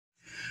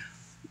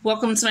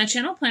Welcome to my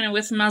channel, Planning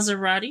with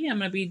Maserati. I'm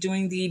going to be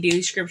doing the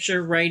daily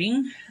scripture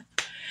writing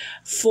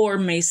for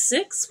May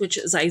 6th, which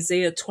is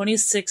Isaiah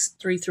 26,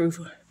 3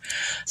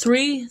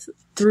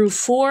 through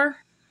 4,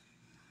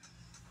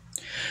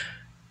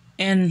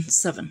 and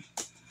 7.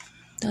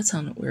 That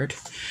sounded weird.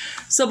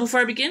 So before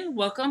I begin,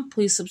 welcome.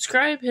 Please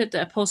subscribe, hit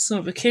that post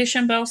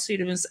notification bell so you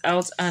don't miss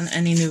out on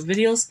any new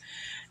videos.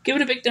 Give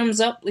it a big thumbs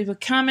up, leave a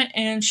comment,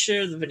 and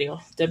share the video.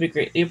 That'd be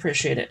greatly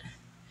appreciated.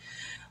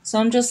 So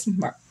I'm just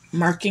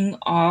marking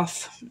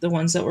off the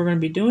ones that we're going to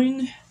be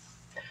doing.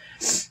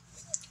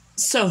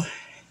 So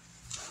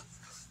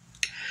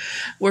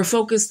we're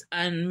focused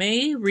on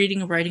May,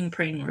 reading, writing,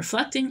 praying,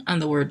 reflecting on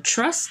the word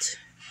trust.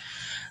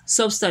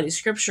 Self-study,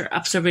 scripture,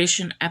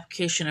 observation,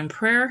 application, and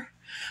prayer.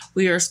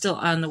 We are still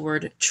on the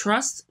word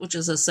trust, which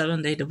is a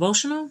 7-day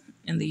devotional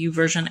in the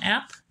YouVersion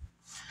app.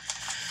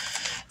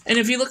 And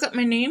if you look up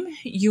my name,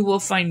 you will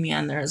find me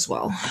on there as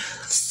well.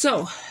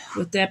 So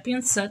with that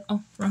being said,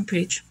 wrong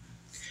page.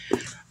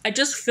 I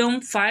just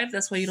filmed 5,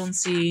 that's why you don't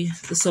see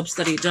the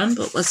self-study done,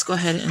 but let's go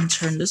ahead and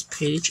turn this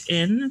page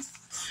in.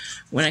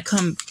 When I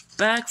come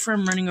back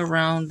from running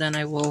around, then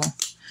I will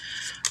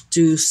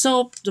do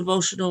soap,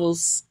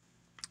 devotionals,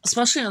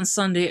 especially on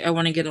Sunday. I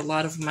want to get a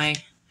lot of my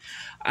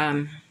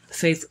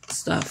faith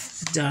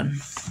stuff done.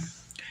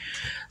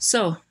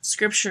 So,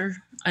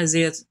 scripture,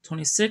 Isaiah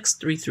 26,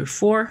 3 through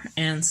 4,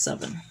 and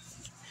 7.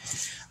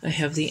 I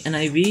have the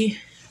NIV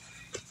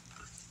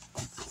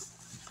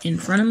in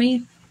front of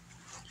me.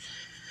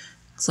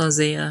 It's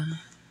Isaiah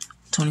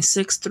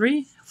 26,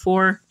 3,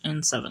 4,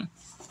 and 7.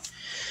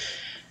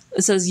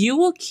 It says, "You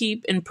will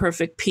keep in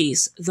perfect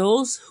peace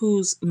those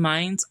whose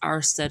minds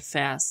are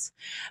steadfast,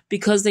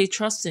 because they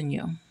trust in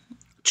you.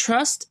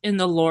 Trust in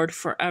the Lord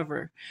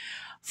forever.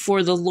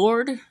 For the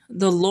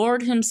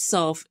Lord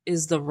himself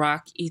is the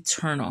rock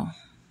eternal."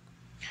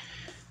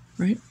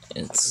 Right?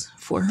 It's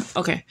 4.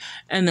 Okay.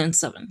 And then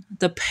 7.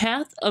 "The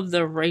path of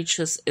the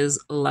righteous is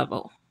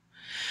level.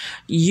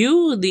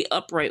 You, the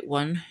upright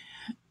one,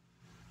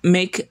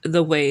 make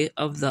the way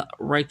of the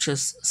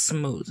righteous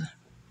smooth."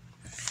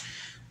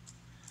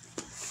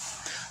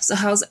 So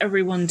how's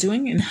everyone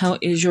doing, and how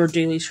is your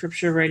daily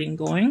scripture writing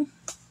going?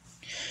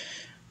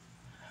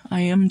 I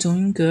am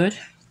doing good.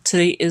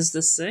 Today is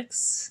the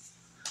 6th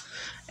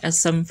at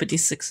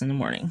 7:56 in the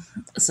morning.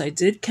 So I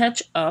did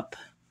catch up,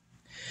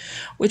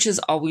 which is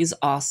always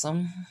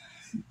awesome.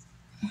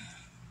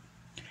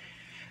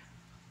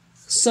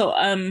 So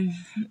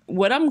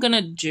what I'm going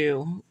to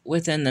do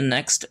within the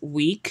next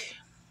week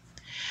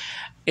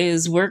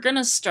is we're going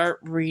to start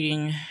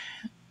reading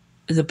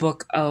the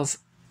book of,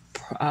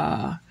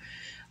 I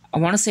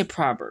want to say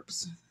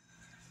Proverbs.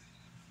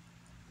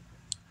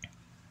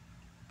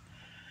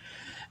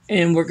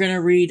 And we're going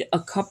to read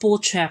a couple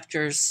of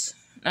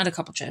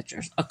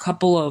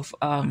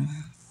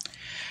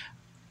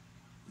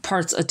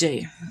parts a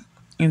day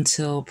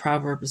until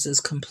Proverbs is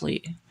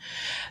complete.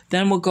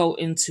 Then we'll go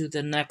into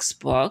the next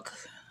book,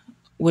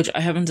 which I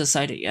haven't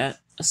decided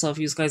yet. So if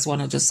you guys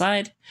want to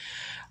decide,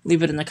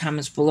 leave it in the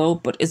comments below.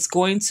 But it's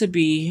going to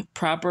be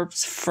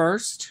Proverbs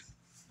first.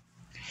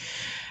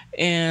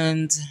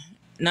 And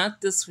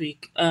not this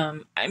week.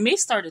 I may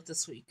start it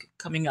this week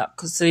coming up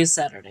because today's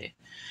Saturday.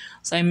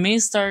 So I may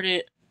start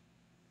it.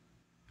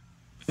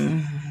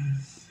 I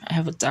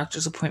have a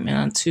doctor's appointment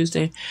on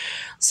Tuesday.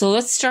 So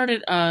let's start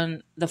it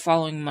on the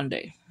following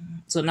Monday.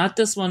 So not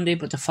this Monday,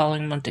 but the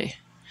following Monday.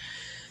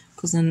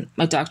 Because then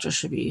my doctor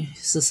should be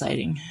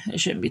deciding. It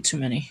shouldn't be too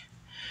many.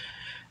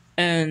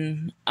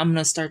 And I'm going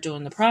to start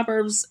doing the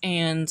Proverbs.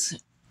 And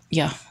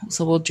yeah,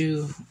 so we'll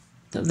do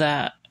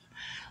that.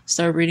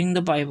 Start reading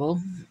the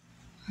Bible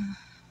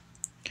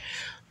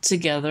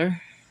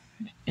together.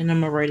 And I'm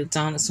going to write it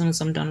down as soon as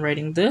I'm done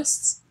writing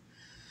this.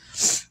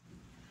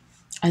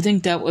 I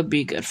think that would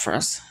be good for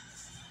us.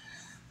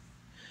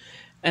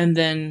 And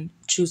then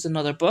choose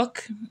another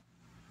book.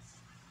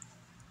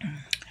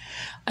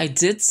 I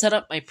did set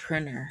up my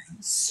printer.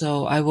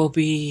 So I will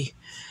be...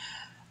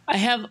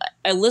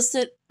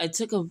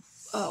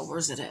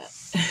 where's it at?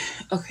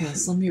 Okay,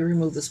 so let me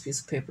remove this piece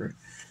of paper.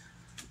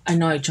 I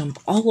know I jump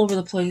all over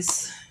the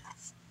place.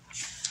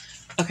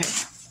 Okay,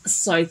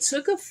 so I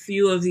took a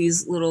few of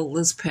these little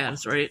list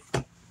pads, right?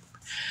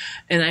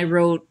 And I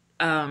wrote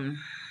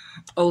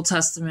Old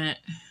Testament,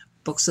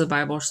 books of the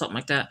Bible or something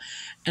like that.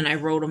 And I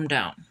wrote them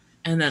down.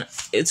 And then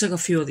it took a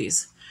few of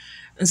these.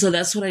 And so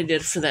that's what I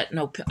did for that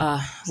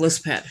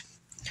list pad.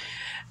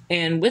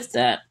 And with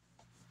that,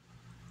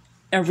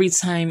 every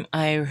time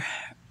I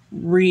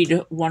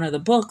read one of the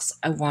books,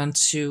 I want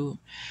to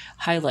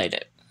highlight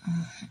it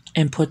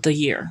and put the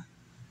year.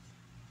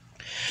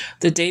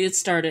 The date it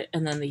started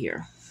and then the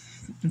year.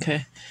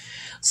 Okay.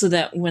 So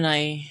that when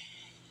I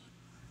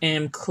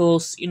am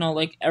close,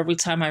 like every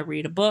time I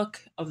read a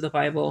book of the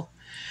Bible,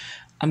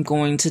 I'm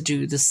going to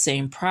do the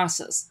same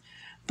process.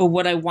 But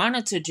what I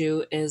wanted to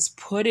do is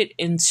put it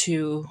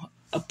into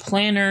a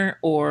planner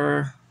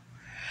or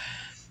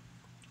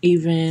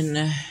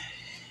even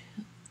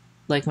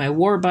like my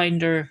war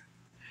binder,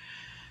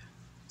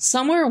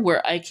 somewhere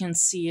where I can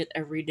see it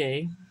every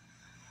day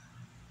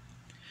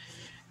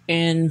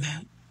And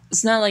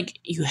it's not like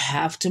you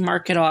have to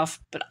mark it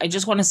off, but I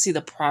just want to see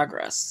the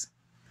progress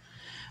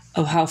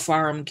of how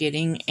far I'm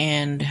getting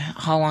and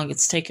how long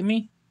it's taken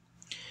me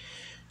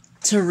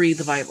to read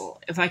the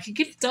Bible. If I could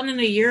get it done in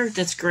a year,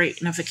 that's great.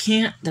 And if I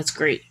can't, that's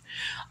great.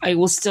 I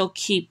will still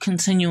keep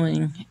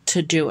continuing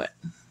to do it.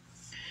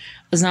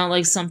 It's not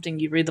like something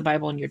you read the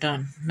Bible and you're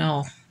done.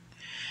 No.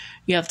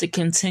 You have to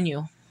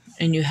continue.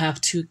 And you have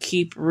to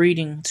keep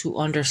reading to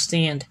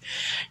understand.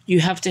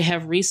 You have to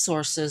have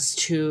resources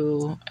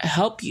to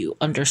help you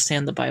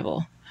understand the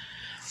Bible.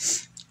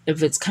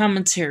 If it's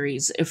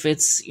commentaries, if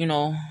it's,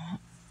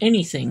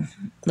 anything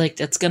like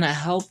that's going to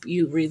help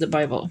you read the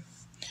Bible.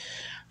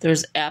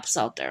 There's apps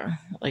out there,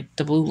 like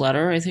the Blue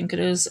Letter, I think it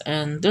is,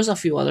 and there's a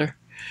few other.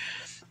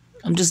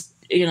 I'm just,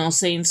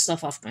 saying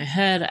stuff off my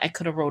head. I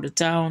could have wrote it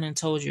down and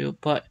told you,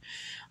 but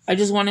I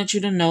just wanted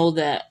you to know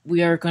that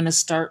we are going to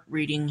start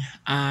reading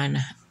on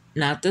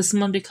not this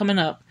Monday coming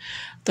up,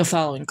 the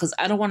following, because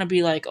I don't want to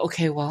be like,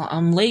 okay, well,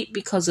 I'm late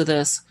because of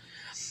this.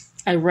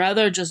 I'd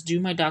rather just do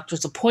my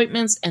doctor's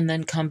appointments and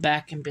then come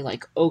back and be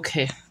like,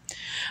 okay.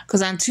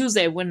 Because on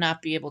Tuesday, I would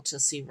not be able to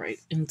see right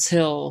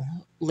until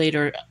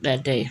later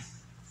that day.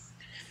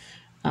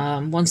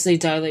 Once they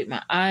dilate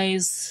my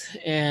eyes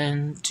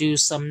and do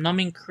some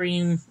numbing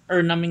cream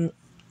or numbing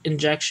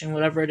injection,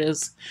 whatever it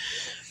is,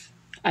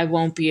 I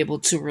won't be able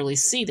to really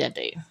see that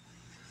day.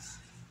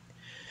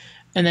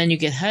 And then you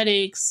get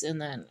headaches, and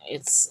then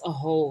it's a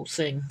whole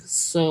thing.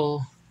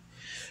 So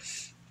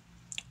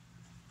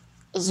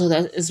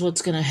that is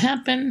what's going to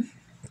happen.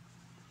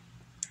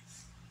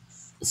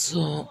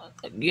 So,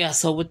 yeah,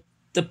 so with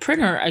the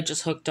printer I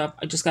just hooked up,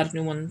 I just got a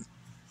new one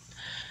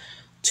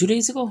 2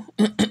 days ago.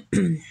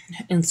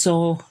 And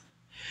so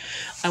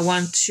I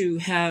want to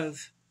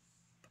have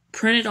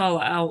print it all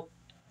out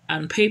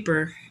on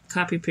paper,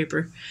 copy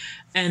paper,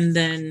 and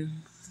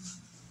then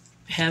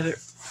have it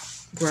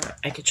where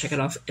I could check it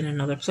off in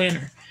another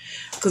planner.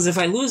 Because if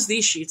I lose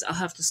these sheets, I'll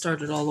have to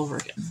start it all over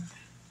again.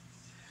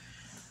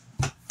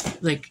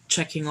 Like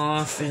checking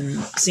off and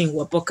seeing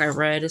what book I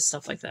read and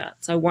stuff like that.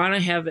 So I want to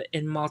have it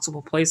in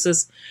multiple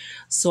places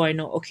so I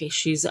know, okay,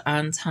 she's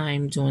on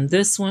time doing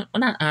this one.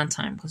 Well, not on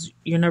time, because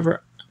you're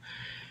never,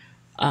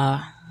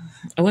 I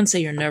wouldn't say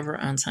you're never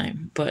on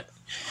time, but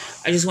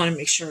I just want to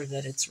make sure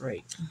that it's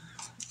right.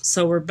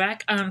 So we're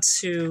back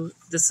onto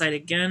the site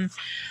again.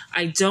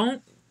 I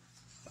don't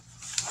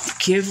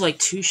give like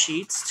 2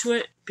 sheets to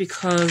it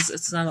because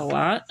it's not a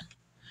lot.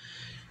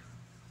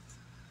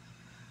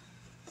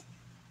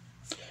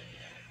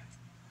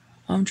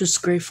 I'm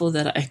just grateful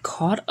that I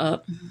caught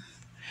up.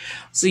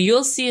 So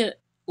you'll see it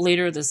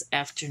later this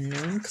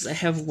afternoon because I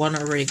have one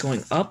already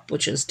going up,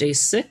 which is day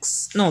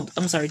 6. No,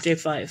 I'm sorry, day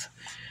 5.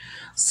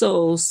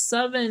 So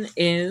 7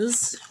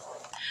 is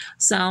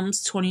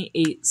Psalms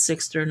 28,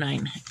 6 through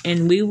 9.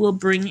 And we will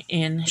bring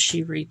in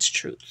She Reads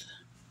Truth.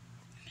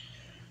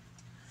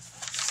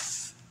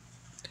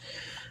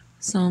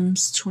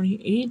 Psalms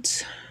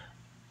 28.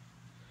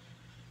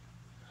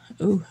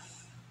 Oh.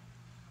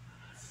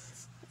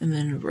 And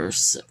then verse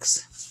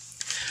 6.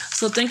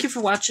 So thank you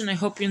for watching. I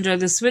hope you enjoyed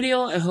this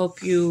video. I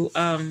hope you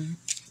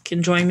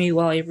can join me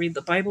while I read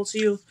the Bible to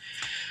you.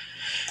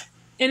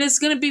 And it's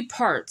going to be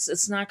parts.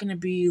 It's not going to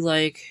be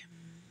like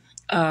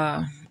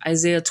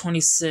Isaiah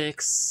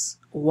 26,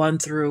 1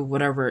 through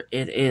whatever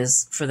it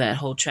is for that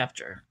whole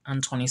chapter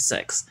on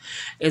 26.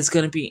 It's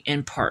going to be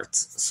in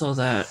parts so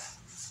that,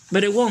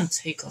 but it won't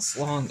take us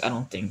long, I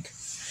don't think.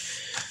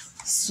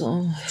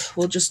 So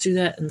we'll just do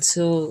that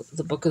until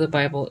the book of the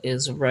Bible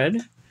is read.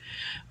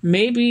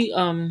 Maybe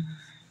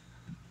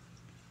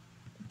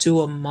do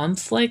a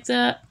month like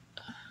that,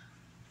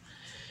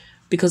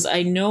 because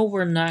I know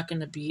we're not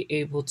going to be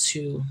able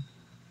to,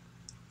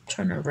 I'm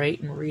trying to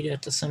write and read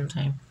at the same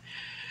time.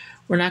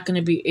 We're not going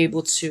to be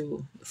able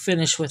to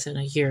finish within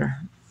a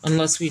year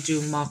unless we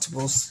do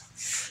multiples.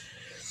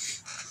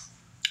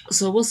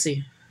 So we'll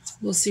see.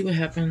 We'll see what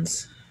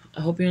happens.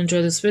 I hope you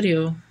enjoy this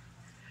video.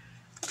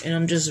 And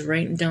I'm just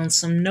writing down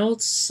some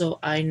notes so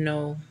I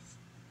know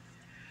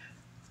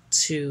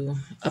to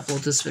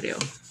upload this video.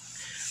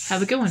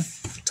 Have a good one.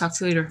 Talk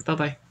to you later.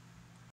 Bye-bye.